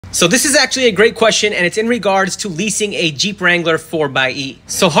So this is actually a great question, and it's in regards to leasing a Jeep Wrangler 4xe.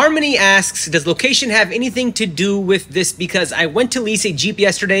 So Harmony asks, does location have anything to do with this? Because I went to lease a Jeep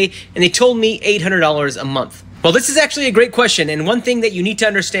yesterday and they told me $800 a month. Well, this is actually a great question, and one thing that you need to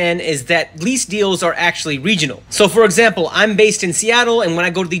understand is that lease deals are actually regional. So for example, I'm based in Seattle, and when I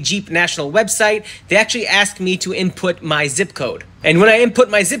go to the Jeep National website, they actually ask me to input my zip code. And when I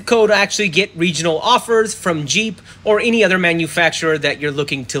input my zip code, I actually get regional offers from Jeep or any other manufacturer that you're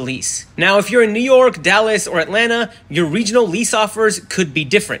looking to lease. Now, if you're in New York, Dallas, or Atlanta, your regional lease offers could be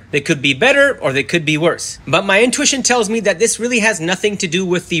different. They could be better or they could be worse. But my intuition tells me that this really has nothing to do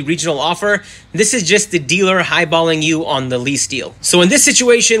with the regional offer. This is just the dealer highballing you on the lease deal. So in this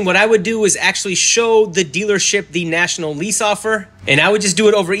situation, what I would do is actually show the dealership the national lease offer. And I would just do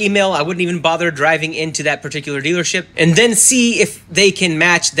it over email. I wouldn't even bother driving into that particular dealership, and then see if they can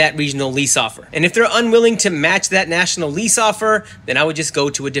match that regional lease offer. And if they're unwilling to match that national lease offer, then I would just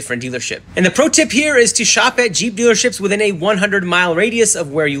go to a different dealership. And the pro tip here is to shop at Jeep dealerships within a 100-mile radius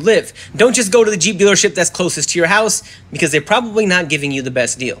of where you live. Don't just go to the Jeep dealership that's closest to your house, because they're probably not giving you the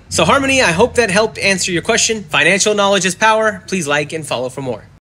best deal. So Harmony, I hope that helped answer your question. Financial knowledge is power. Please like and follow for more.